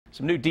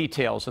Some new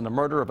details in the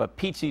murder of a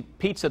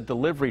pizza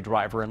delivery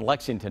driver in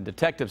Lexington.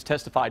 Detectives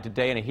testified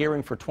today in a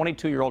hearing for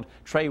 22-year-old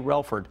Trey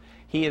Relford.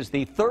 He is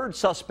the third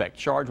suspect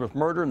charged with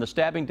murder in the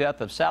stabbing death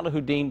of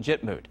Salahuddin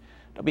Jitmood.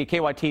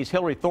 WKYT's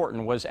Hillary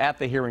Thornton was at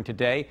the hearing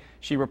today.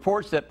 She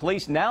reports that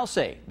police now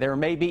say there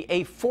may be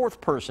a fourth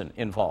person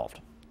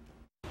involved.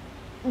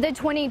 The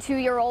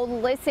 22-year-old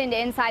listened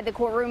inside the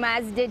courtroom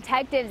as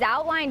detectives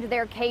outlined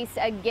their case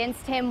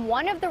against him.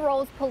 One of the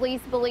roles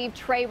police believe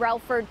Trey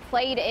Relford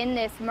played in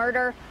this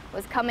murder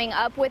was coming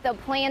up with a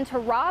plan to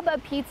rob a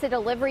pizza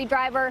delivery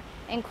driver,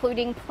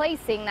 including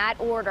placing that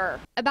order.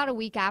 About a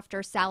week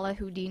after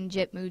Salahuddin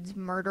Jitmood's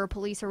murder,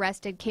 police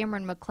arrested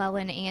Cameron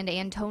McClellan and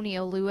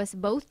Antonio Lewis,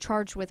 both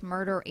charged with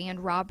murder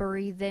and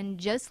robbery. Then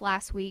just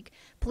last week,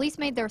 police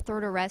made their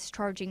third arrest,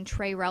 charging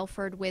Trey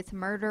Relford with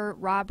murder,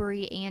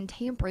 robbery, and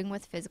tampering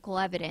with physical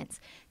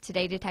evidence.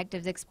 Today,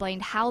 detectives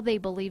explained how they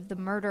believe the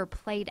murder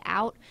played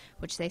out,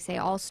 which they say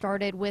all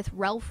started with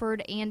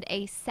Relford and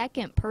a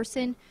second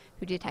person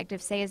who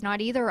detectives say is not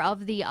either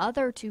of the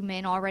other two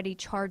men already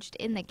charged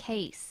in the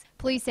case.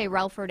 Police say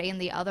Relford and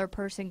the other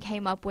person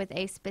came up with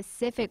a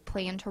specific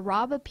plan to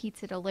rob a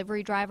pizza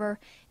delivery driver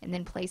and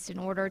then placed an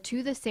order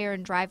to the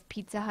Sarin Drive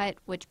Pizza Hut,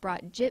 which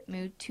brought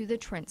Jitmood to the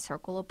Trent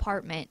Circle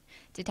apartment.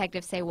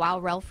 Detectives say while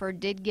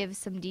Relford did give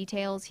some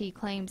details, he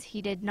claims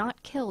he did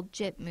not kill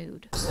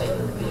Jitmood. Stayed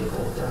in the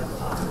vehicle during the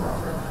time of the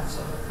robbery and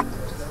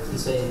accident. He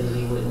said that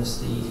he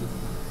witnessed the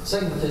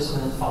second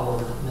participant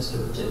followed Mr.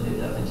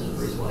 Jitmood up into the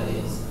breezeway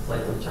and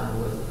later returned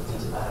with the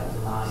pizza bag, the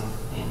knife,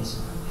 and his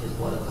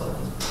blood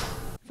clothing.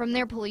 From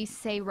there, police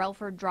say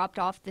Relford dropped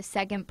off the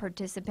second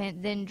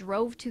participant, then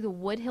drove to the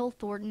Woodhill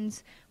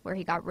Thorntons, where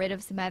he got rid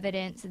of some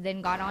evidence,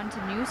 then got onto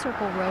New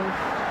Circle Road,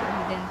 where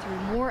he then threw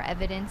more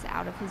evidence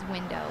out of his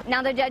window.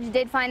 Now, the judge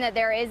did find that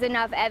there is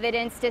enough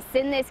evidence to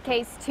send this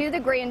case to the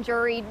grand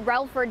jury.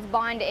 Relford's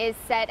bond is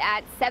set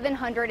at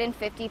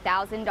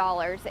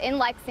 $750,000. In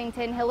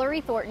Lexington,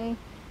 Hillary Thornton,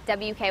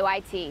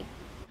 WKYT.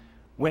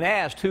 When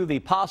asked who the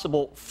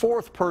possible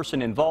fourth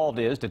person involved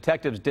is,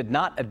 detectives did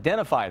not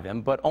identify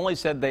them, but only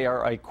said they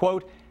are a,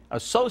 quote,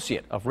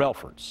 associate of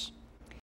Relford's.